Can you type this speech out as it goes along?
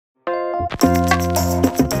Hi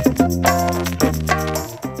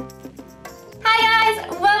guys,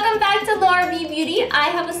 welcome back to LauraBeeBeauty. I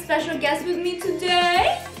have a special guest with me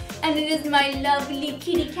today, and it is my lovely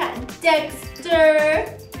kitty cat,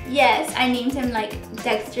 Dexter. Yes, I named him like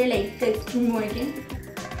Dexter Morgan.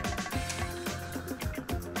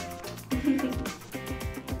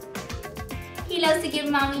 He loves to give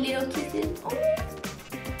mommy little kisses. Oh.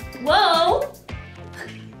 Whoa!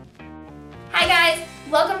 Hi guys,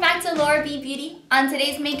 welcome back to LauraBeeBeauty. On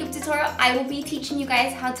today's makeup tutorial, I will be teaching you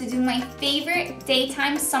guys how to do my favorite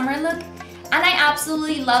daytime summer look. And I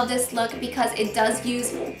absolutely love this look because it does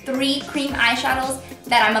use 3 cream eyeshadows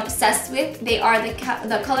that I'm obsessed with. They are the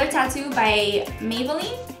Color Tattoo by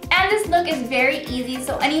Maybelline. And this look is very easy,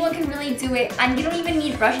 so anyone can really do it. And you don't even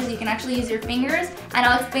need brushes, you can actually use your fingers. And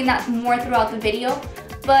I'll explain that more throughout the video.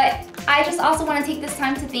 But I just also want to take this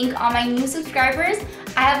time to thank all my new subscribers.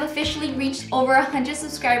 I have officially reached over 100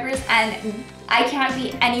 subscribers and I can't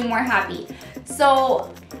be any more happy.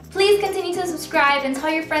 So please continue to subscribe and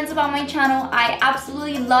tell your friends about my channel. I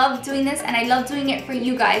absolutely love doing this and I love doing it for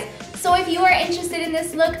you guys. So if you are interested in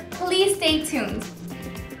this look, please stay tuned.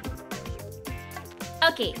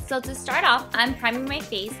 Okay, so to start off, I'm priming my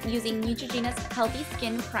face using Neutrogena's Healthy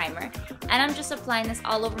Skin Primer, and I'm just applying this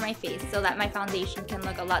all over my face so that my foundation can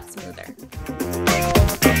look a lot smoother.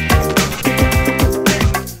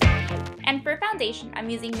 And for foundation, I'm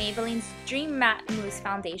using Maybelline's Dream Matte Mousse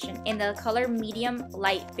Foundation in the color Medium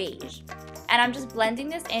Light Beige. And I'm just blending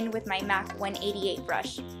this in with my MAC 188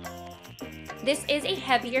 brush. This is a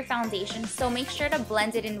heavier foundation, so make sure to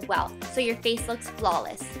blend it in well so your face looks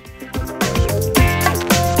flawless.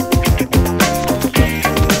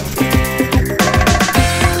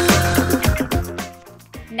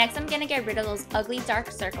 Next, I'm gonna get rid of those ugly dark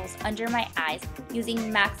circles under my eyes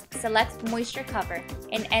using MAC's Select Moisture Cover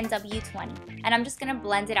in NW20. And I'm just gonna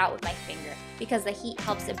blend it out with my finger because the heat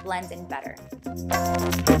helps it blend in better.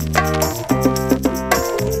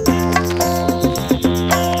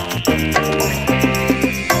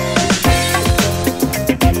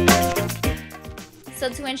 So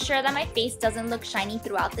to ensure that my face doesn't look shiny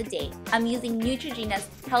throughout the day, I'm using Neutrogena's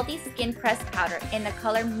Healthy Skin Press Powder in the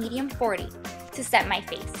color Medium 40 to set my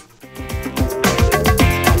face.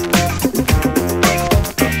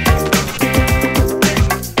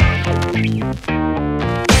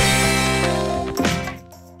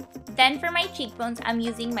 Then for my cheekbones, I'm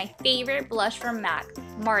using my favorite blush from MAC,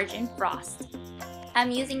 Margin Frost.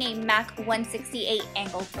 I'm using a MAC 168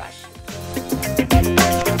 angled brush.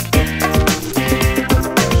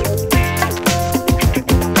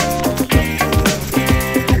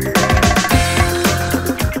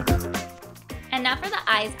 And now for the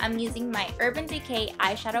eyes, I'm using my Urban Decay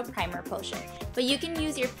Eyeshadow Primer Potion, but you can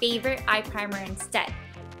use your favorite eye primer instead.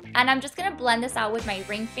 And I'm just gonna blend this out with my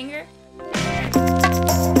ring finger.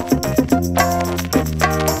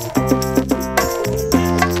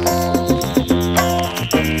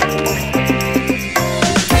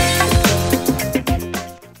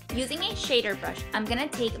 Using a shader brush, I'm gonna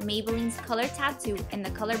take Maybelline's Color Tattoo in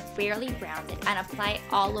the color Barely Browned and apply it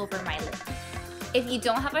all over my lid. If you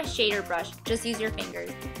don't have a shader brush, just use your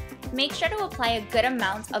fingers. Make sure to apply a good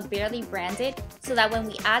amount of Barely Branded so that when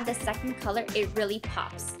we add the second color, it really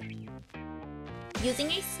pops.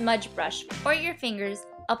 Using a smudge brush or your fingers,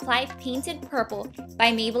 apply Painted Purple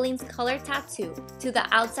by Maybelline's Color Tattoo to the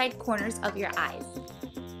outside corners of your eyes.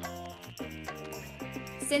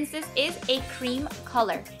 Since this is a cream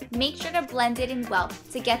color, make sure to blend it in well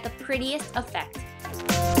to get the prettiest effect.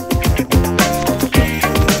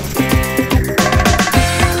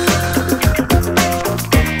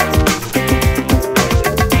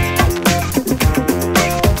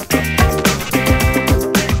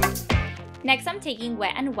 Next, I'm taking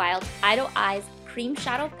Wet n Wild Idle Eyes Cream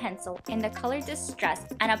Shadow Pencil in the color Distress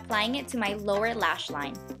and applying it to my lower lash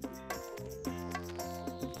line.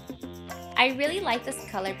 I really like this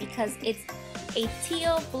color because it's a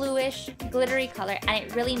teal, bluish, glittery color and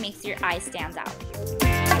it really makes your eyes stand out.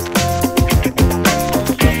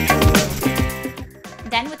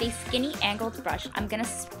 Then with a skinny angled brush, I'm gonna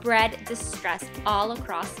spread Distress all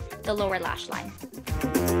across the lower lash line.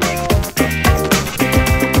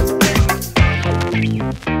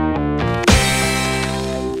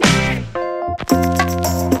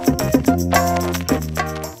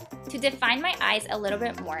 To define my eyes a little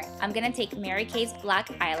bit more, I'm gonna take Mary Kay's black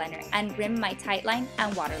eyeliner and rim my tight line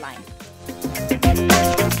and waterline.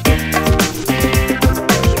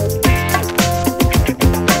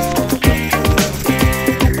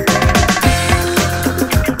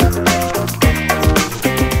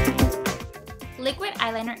 Liquid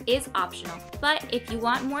eyeliner is optional, but if you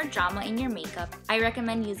want more drama in your makeup, I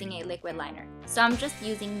recommend using a liquid liner. So I'm just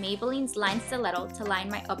using Maybelline's Line Stiletto to line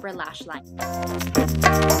my upper lash line.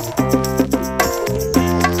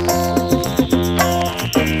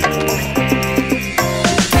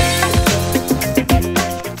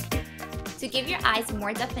 To give your eyes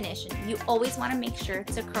more definition, you always want to make sure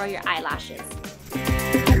to curl your eyelashes.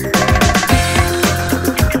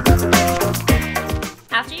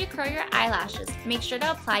 After you curl your eyelashes, make sure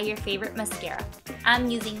to apply your favorite mascara.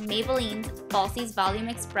 I'm using Maybelline's Falsies Volume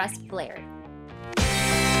Express Flared.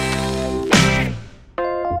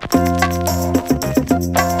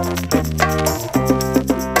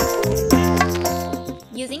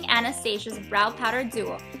 Using Anastasia's Brow Powder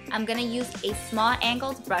Duo, I'm going to use a small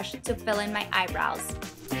angled brush to fill in my eyebrows.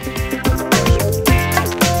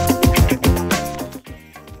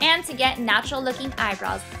 And to get natural looking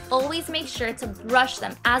eyebrows, always make sure to brush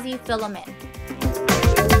them as you fill them in.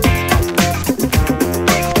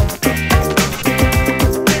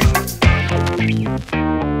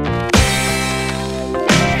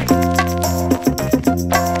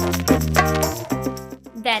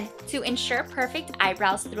 Then, to ensure perfect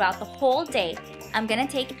eyebrows throughout the whole day, I'm gonna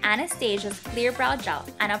take Anastasia's Clear Brow Gel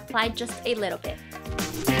and apply just a little bit.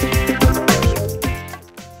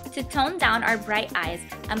 To tone down our bright eyes,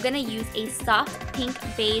 I'm gonna use a soft pink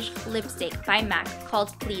beige lipstick by MAC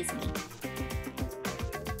called Please Me.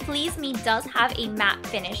 Please Me does have a matte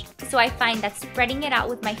finish, so I find that spreading it out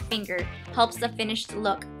with my finger helps the finished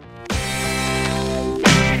look.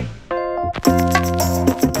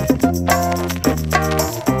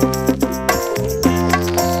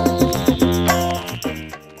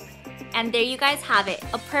 And there you guys have it,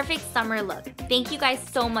 a perfect summer look. Thank you guys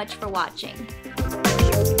so much for watching.